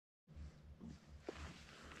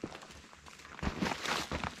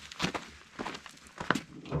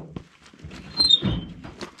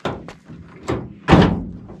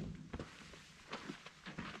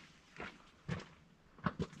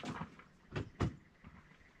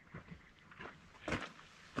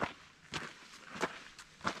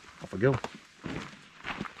go.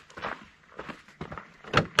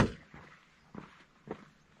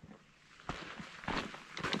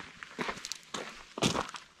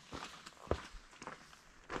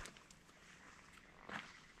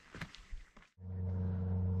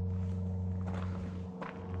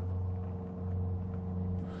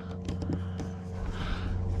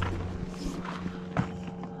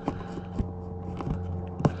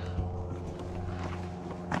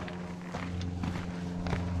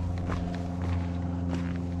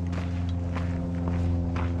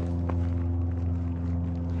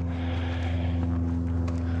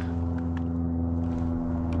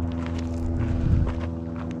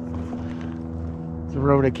 The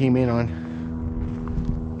road I came in on.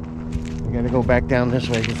 I gotta go back down this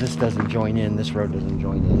way because this doesn't join in. This road doesn't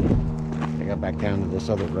join in. I got back down to this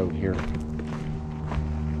other road here.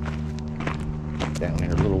 Down here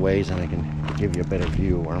a little ways and I can give you a better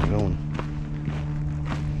view of where I'm going.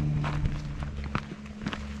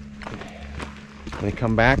 When I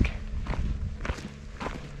come back,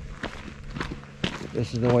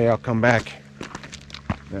 this is the way I'll come back.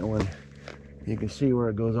 That one, you can see where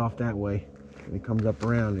it goes off that way. And it comes up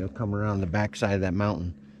around, it'll come around the back side of that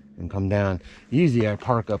mountain and come down. Usually I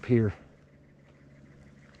park up here,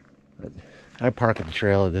 but I park at the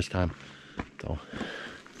trailer this time. So,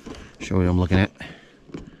 show you what I'm looking at.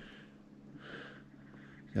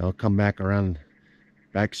 I'll come back around the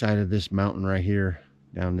back side of this mountain right here,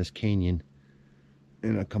 down this canyon,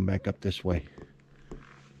 and I'll come back up this way.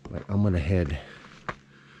 But I'm gonna head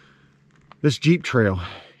this Jeep trail,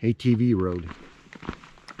 ATV road.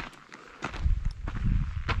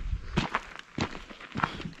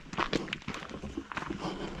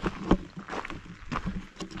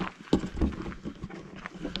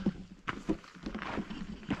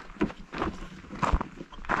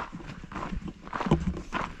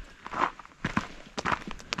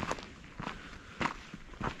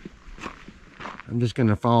 I'm just going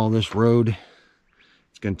to follow this road.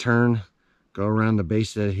 It's going to turn, go around the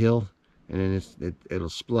base of the hill, and then it'll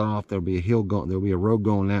split off. There'll be a hill going, there'll be a road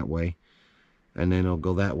going that way, and then it'll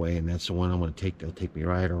go that way, and that's the one I'm going to take. They'll take me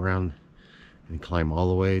right around and climb all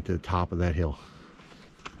the way to the top of that hill.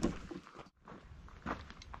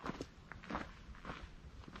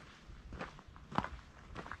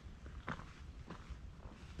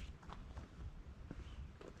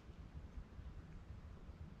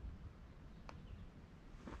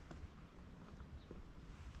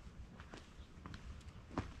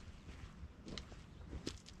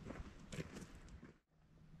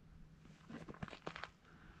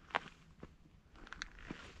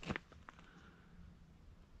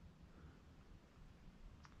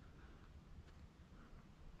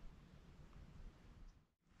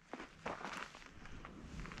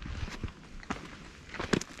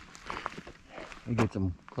 I get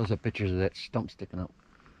some close-up pictures of that stump sticking up.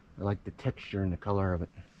 I like the texture and the color of it.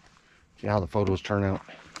 See how the photos turn out.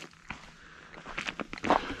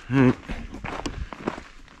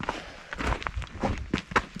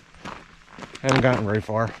 Haven't gotten very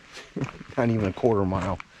far. Not even a quarter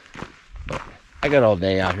mile. But I got all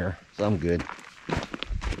day out here, so I'm good.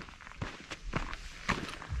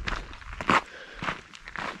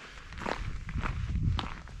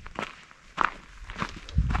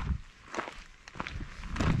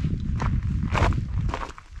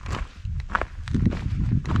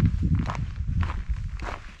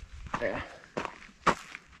 Yeah.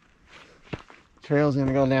 Trail's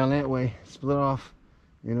gonna go down that way, split off,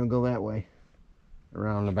 and it'll go that way,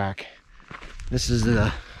 around the back. This is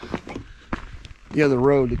the other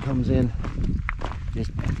road that comes in,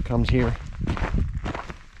 just comes here.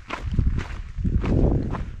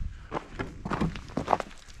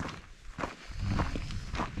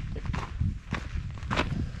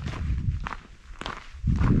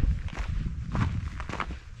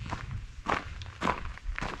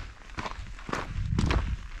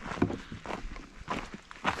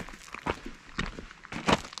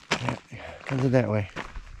 Comes it that way.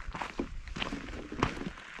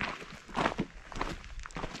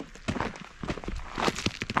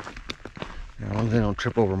 As long as I don't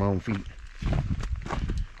trip over my own feet.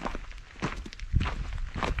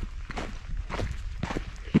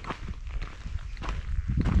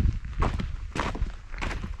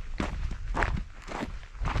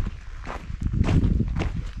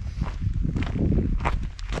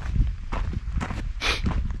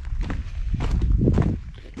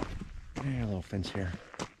 Yeah, a little fence here.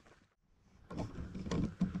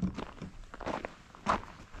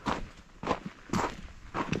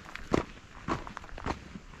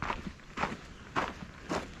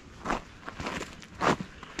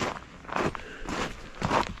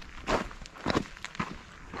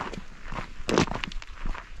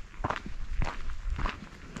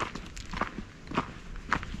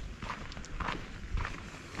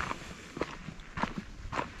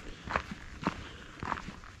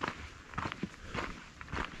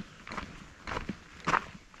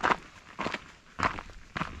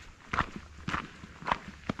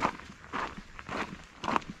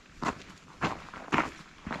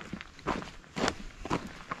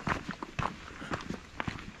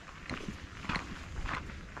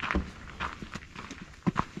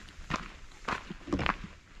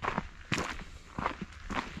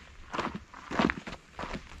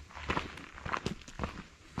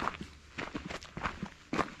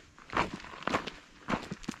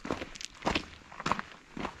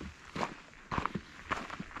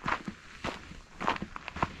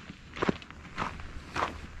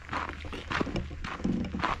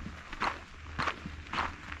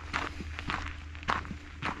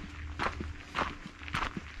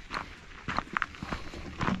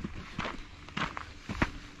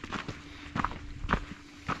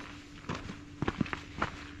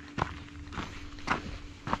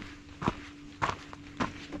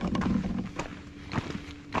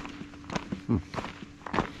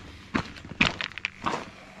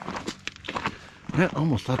 I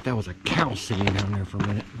almost thought that was a cow sitting down there for a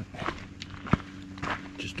minute, but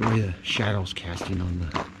just the way the shadows casting on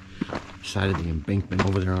the side of the embankment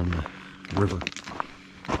over there on the river.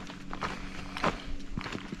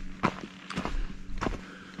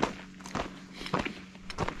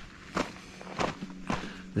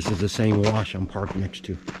 This is the same wash I'm parked next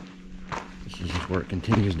to. This is just where it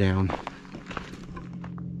continues down.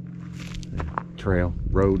 Trail,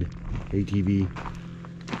 road, ATV,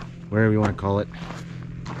 whatever you want to call it.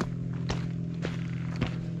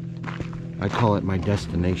 I call it my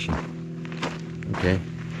destination. Okay.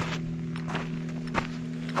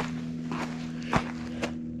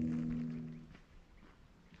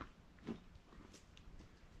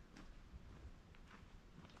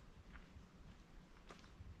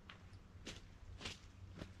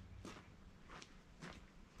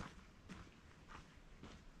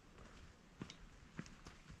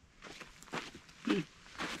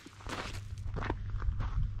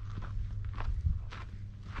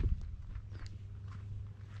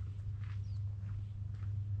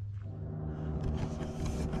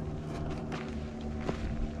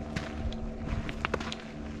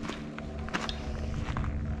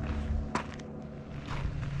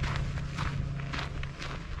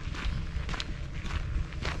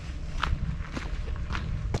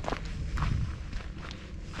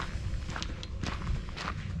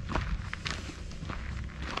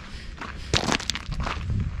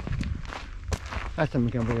 Last time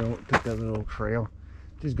we come here, took that little trail.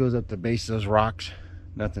 Just goes up the base of those rocks.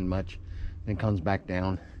 Nothing much. Then comes back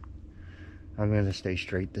down. I'm going to stay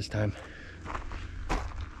straight this time.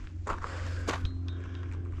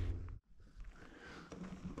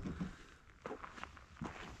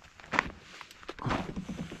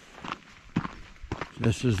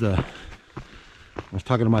 This is the... I was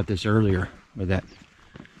talking about this earlier, where that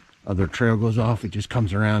other trail goes off. It just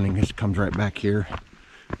comes around and just comes right back here.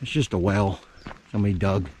 It's just a well somebody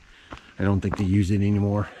dug. I don't think they use it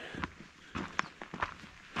anymore.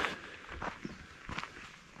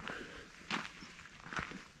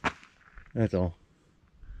 That's all.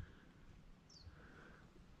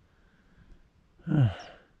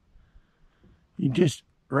 You just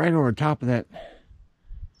right over top of that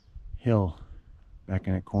hill, back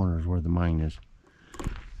in that corner is where the mine is.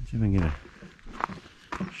 Let's see if I can get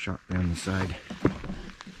a shot down the side.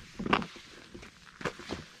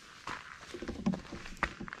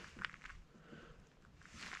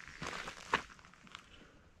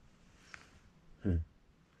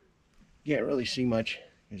 Can't really see much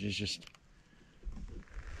because it's just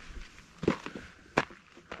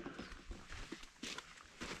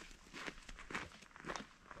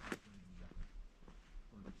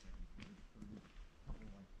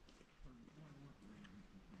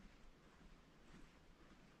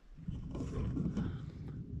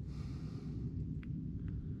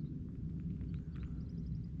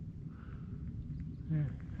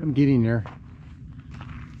I'm getting there.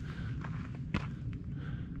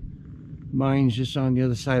 Mine's just on the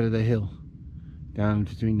other side of the hill, down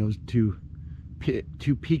between those two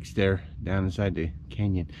peaks there, down inside the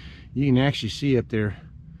canyon. You can actually see up there,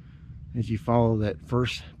 as you follow that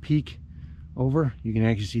first peak over, you can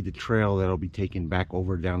actually see the trail that'll be taken back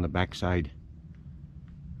over down the backside.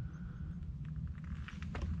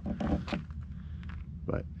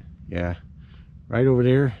 But yeah, right over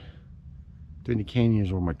there in the canyon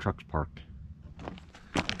is where my truck's parked.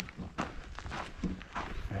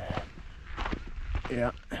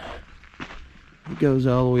 Yeah, it goes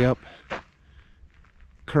all the way up,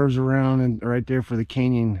 curves around, and right there for the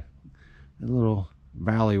canyon, a little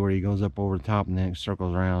valley where he goes up over the top and then it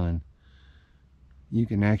circles around, and you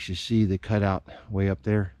can actually see the cutout way up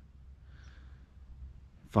there.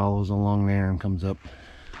 Follows along there and comes up.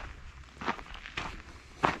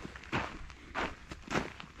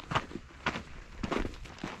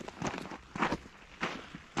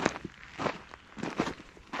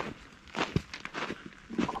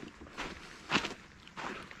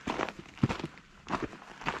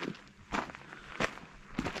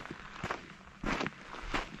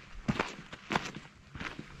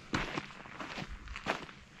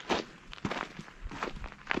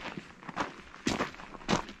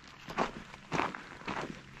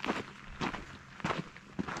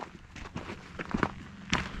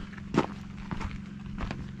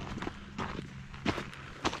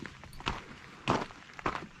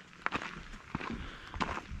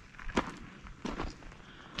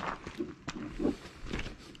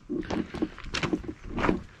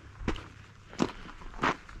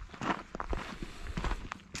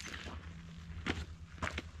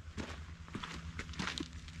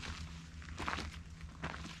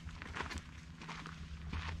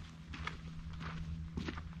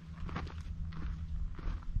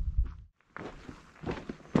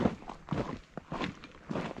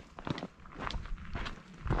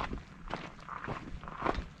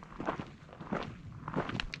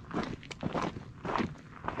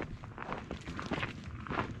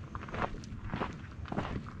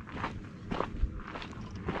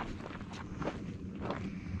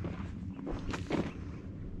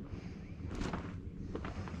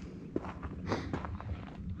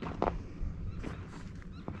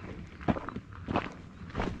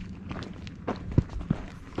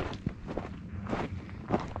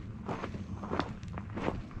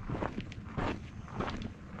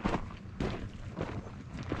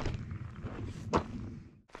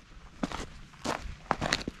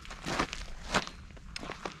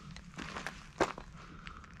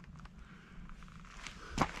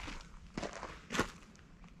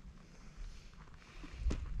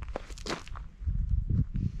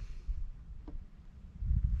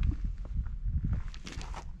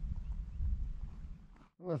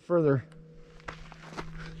 went further.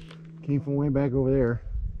 Came from way back over there.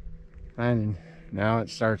 And now it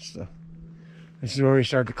starts to, this is where we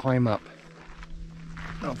start to climb up.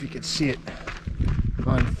 I don't know if you can see it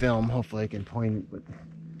on film. Hopefully I can point it, but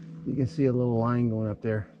you can see a little line going up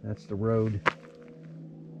there. That's the road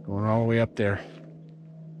going all the way up there.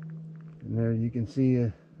 And there you can see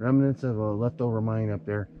remnants of a leftover mine up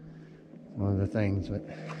there. One of the things, but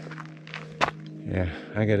yeah,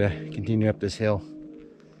 I gotta continue up this hill.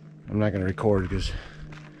 I'm not gonna record because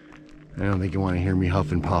I don't think you want to hear me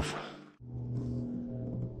huff and puff.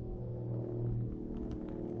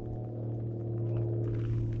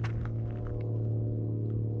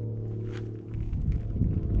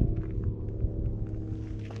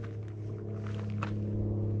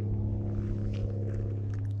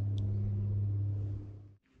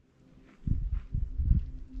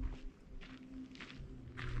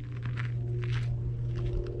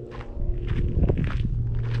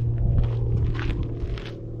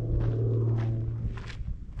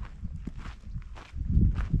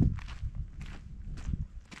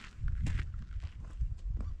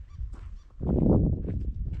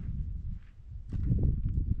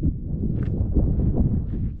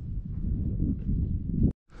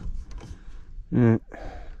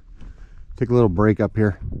 Take a little break up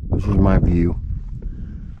here. This is my view.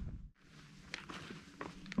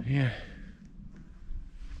 Yeah.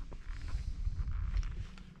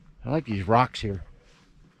 I like these rocks here.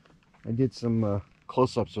 I did some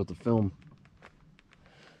close-ups with the film.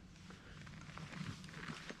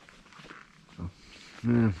 So,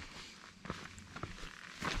 yeah.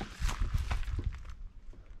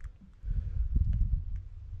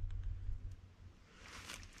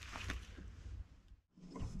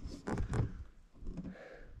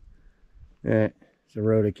 Yeah, it's the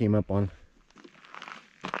road I came up on.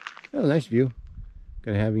 Oh, nice view.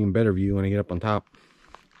 Gonna have even better view when I get up on top.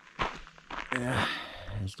 Yeah,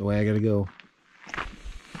 that's the way I gotta go.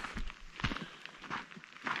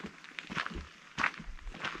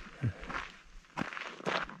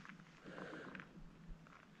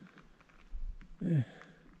 Yeah.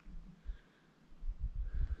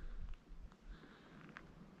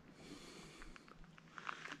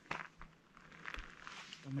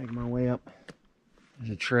 I'll make my way up.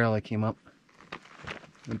 There's a trail I came up.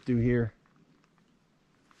 Went through here.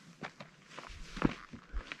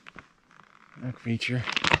 Back feature.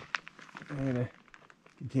 I'm gonna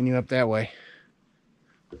continue up that way.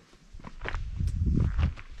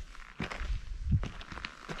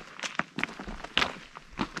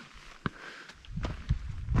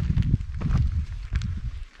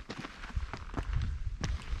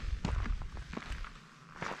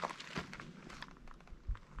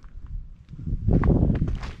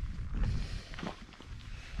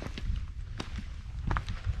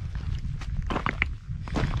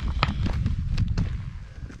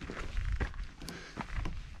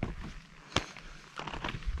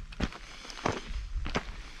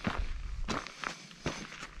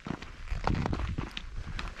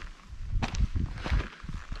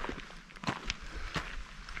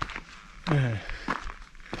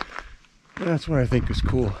 That's what I think is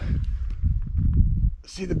cool.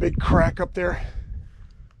 See the big crack up there?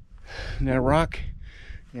 And that rock?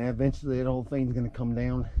 Yeah, eventually that whole thing's gonna come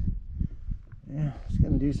down. Yeah, it's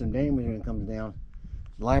gonna do some damage when it comes down.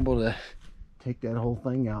 It's liable to take that whole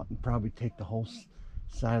thing out and probably take the whole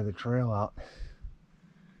side of the trail out.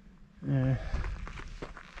 Yeah.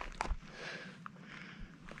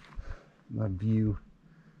 My view.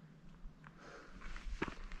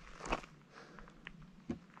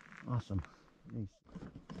 Awesome. Nice.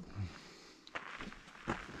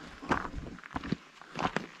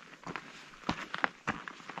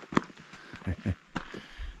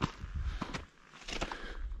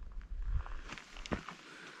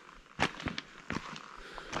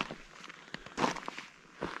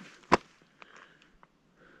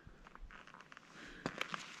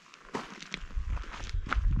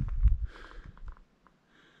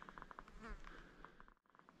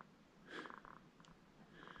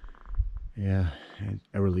 Yeah,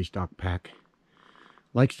 Everly stock pack.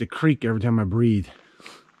 Likes to creak every time I breathe.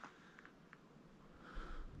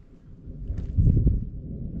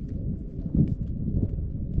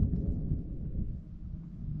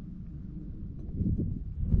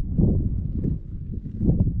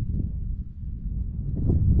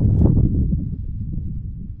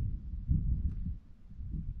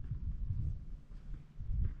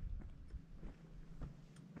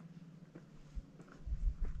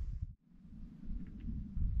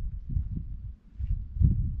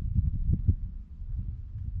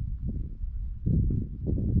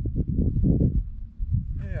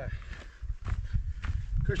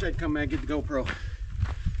 Wish I'd come back and get the GoPro.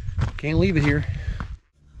 Can't leave it here.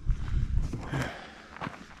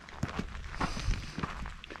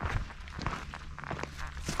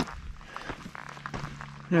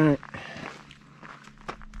 All right.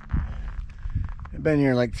 I've been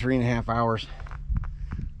here like 3.5 hours.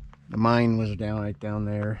 The mine was right down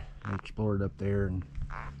there. I explored up there, and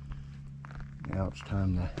now it's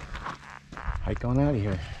time to hike on out of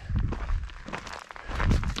here.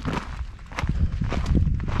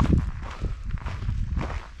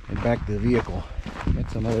 Head back to the vehicle.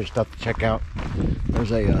 Got some other stuff to check out.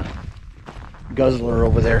 There's a guzzler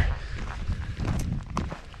over there.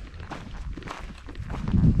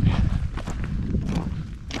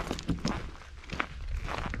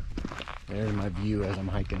 There's my view as I'm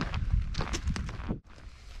hiking.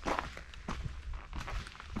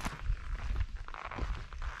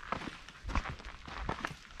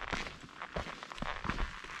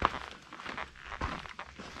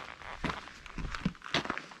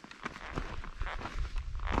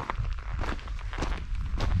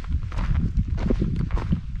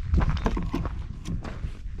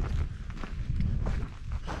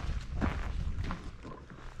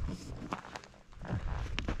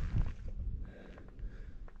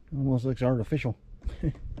 Almost looks artificial.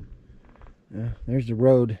 There's the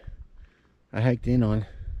road I hiked in on,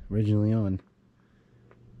 originally on.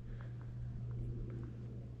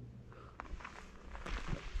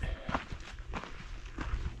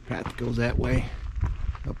 Path goes that way,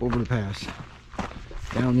 up over the pass,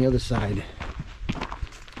 down the other side.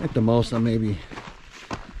 At the most, I'm maybe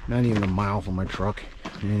not even a mile from my truck,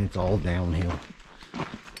 and it's all downhill.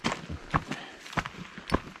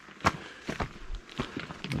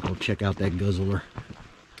 I'll go check out that guzzler.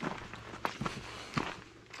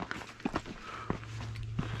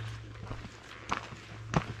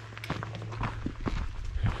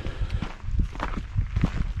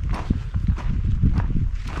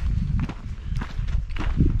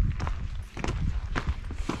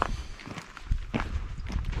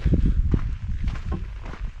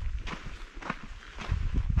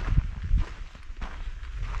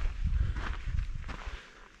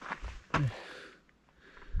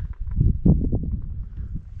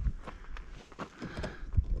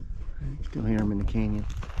 Still hear them in the canyon.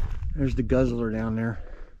 There's the guzzler down there.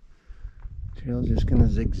 Trail's just gonna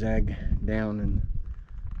zigzag down and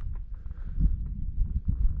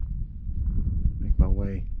make my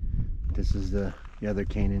way. This is the other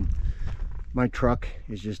canyon. My truck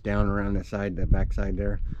is just down around the side, the back side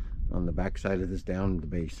there, on the back side of this down at the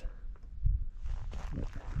base.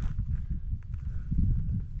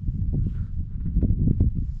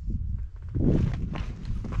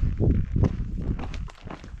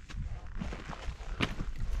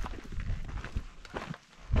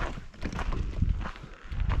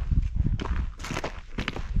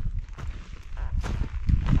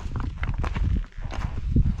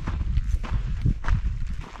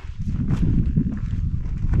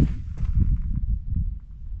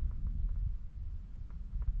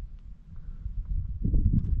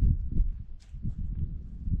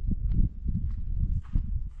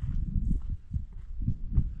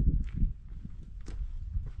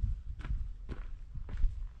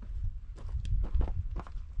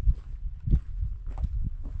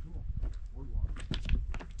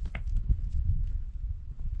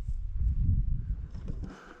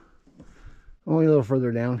 Only a little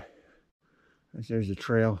further down. There's the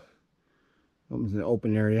trail. Opens an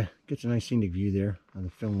open area. Gets a nice scenic view there. On the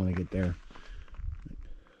film when I get there.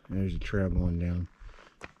 There's the trail going down.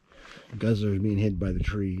 The guzzler is being hid by the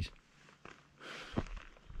trees.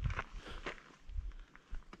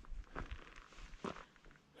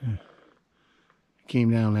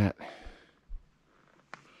 Came down that.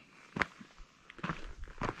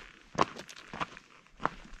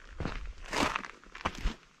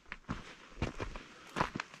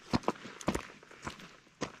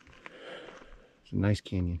 It's a nice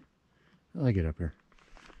canyon. I like it up here.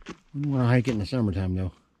 Wouldn't want to hike it in the summertime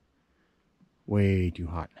though. Way too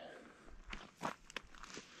hot.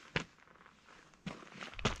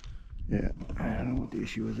 Yeah, I don't know what the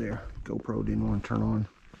issue was there. GoPro didn't want to turn on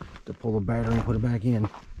to pull the battery and put it back in.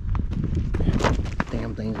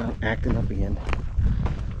 Damn thing's not acting up again.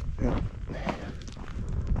 Yep.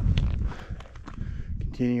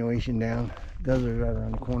 Continuation down. Guzzler's right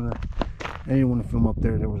around the corner. I didn't want to film up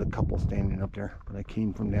there. There was a couple standing up there, but I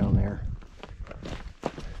came from down there.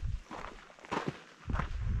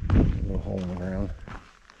 A little hole in the ground.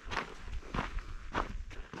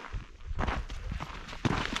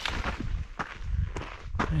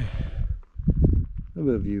 A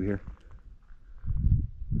little bit of view here.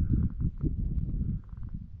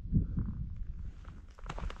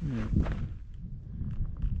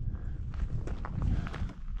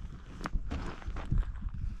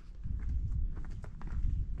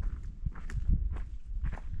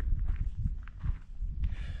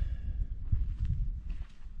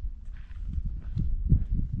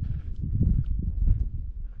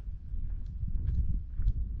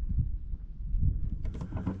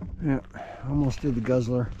 Yeah, almost did the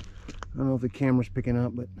guzzler. I don't know if the camera's picking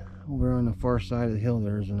up, but over on the far side of the hill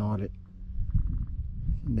there's an audit.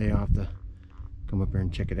 Someday I'll have to come up here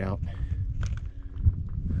and check it out.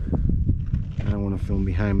 I don't want to film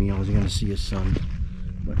behind me. I was going to see his son,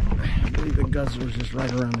 but I believe the guzzler's just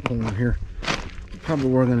right around the corner here. Probably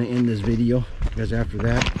we're going to end this video, because after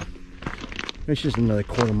that it's just another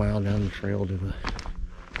quarter mile down the trail to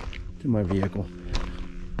my vehicle.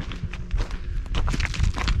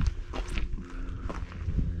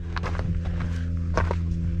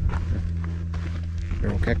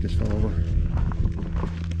 Barrel cactus fell over.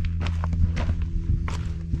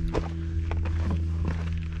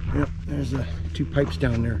 Yep, there's two pipes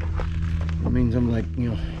down there. That means I'm like, you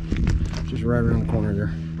know, just right around the corner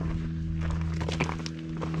there.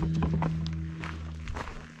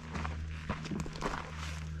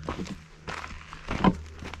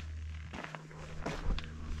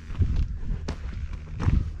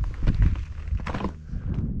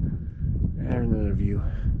 There's another view.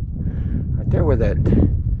 Right there where that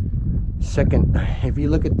second, if you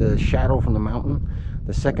look at the shadow from the mountain,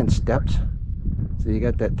 the second steps, so you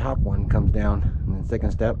got that top one comes down and then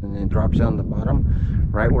second step and then drops down the bottom,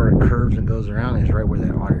 right where it curves and goes around is right where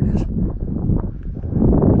that audit is.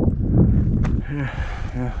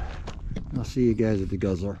 Yeah. I'll see you guys at the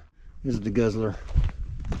guzzler. This is the guzzler.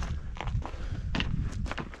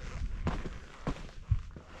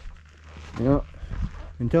 Yeah,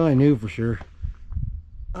 until I knew for sure,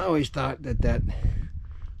 I always thought that that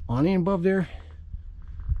awning above there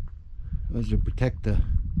was to protect the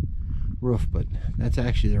roof, but that's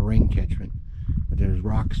actually the rain catchment. But there's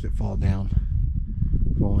rocks that fall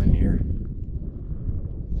in here.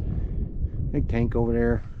 Big tank over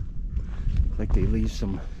there. It's like they leave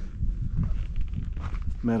some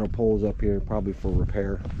metal poles up here, probably for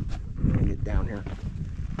repair. I'm gonna get down here.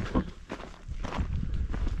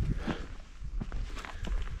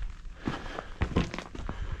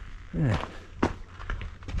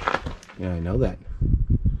 Yeah, I know that.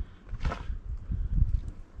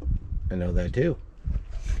 I know that too.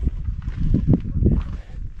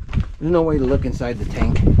 There's no way to look inside the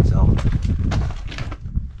tank, so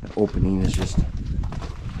the opening is just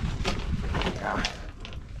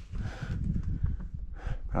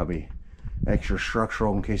probably extra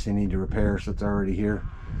structural in case they need to repair, so it's already here.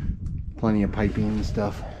 Plenty of piping and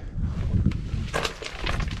stuff.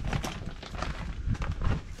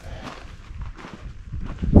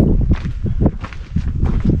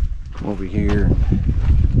 Over here,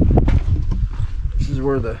 this is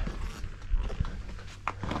where the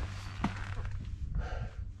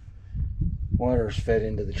water is fed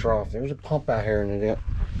into the trough. There's a pump out here, and it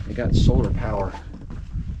got solar power.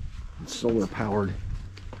 It's solar powered.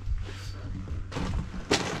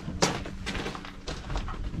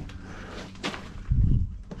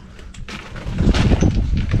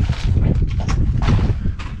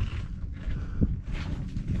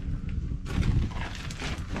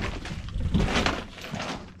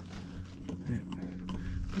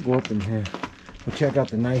 Go up in here. We'll check out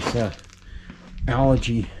the nice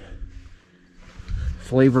algae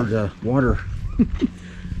flavored water.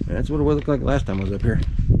 That's what it would look like last time I was up here.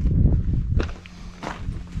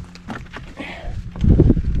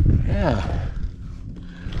 Yeah.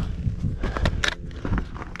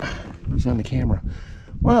 What's on the camera?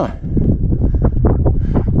 Well,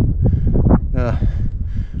 the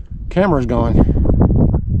camera's gone.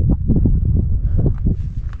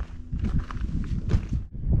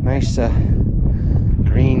 Nice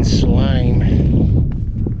green slime.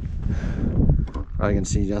 Probably can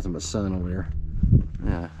see nothing but sun over there.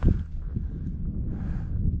 Yeah.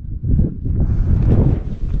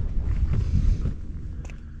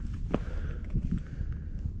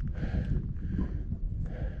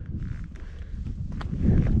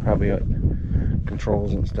 Probably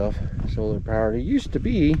controls and stuff. Solar powered. It used to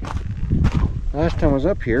be, last time I was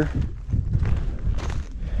up here,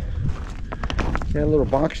 see that little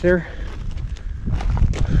box there?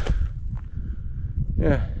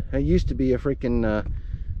 Yeah, that used to be a freaking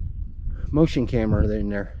motion camera in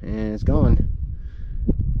there, and it's gone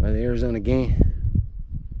by the Arizona game.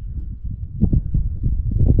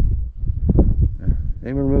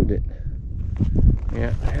 They removed it.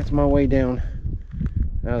 Yeah, that's my way down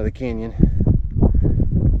out of the canyon.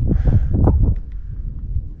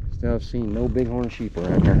 Still have seen no bighorn sheep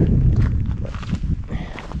around here. But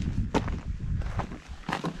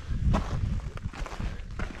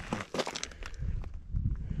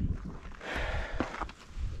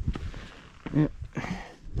yeah,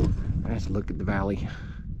 let's look at the valley.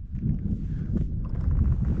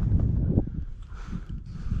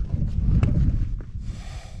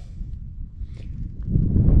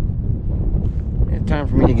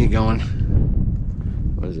 get going.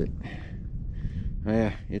 What is it? Oh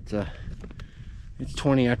yeah, it's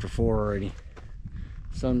 20 after 4 already.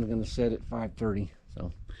 Sun's gonna set at 5:30.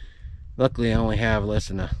 So luckily I only have less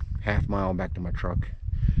than a half mile back to my truck.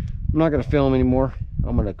 I'm not gonna film anymore.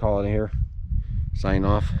 I'm gonna call it here. Sign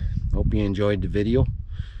off. Hope you enjoyed the video.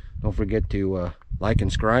 Don't forget to like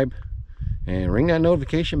and subscribe and ring that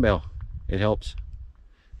notification bell. It helps.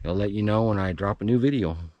 It'll let you know when I drop a new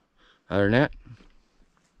video. Other than that,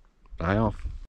 bye off.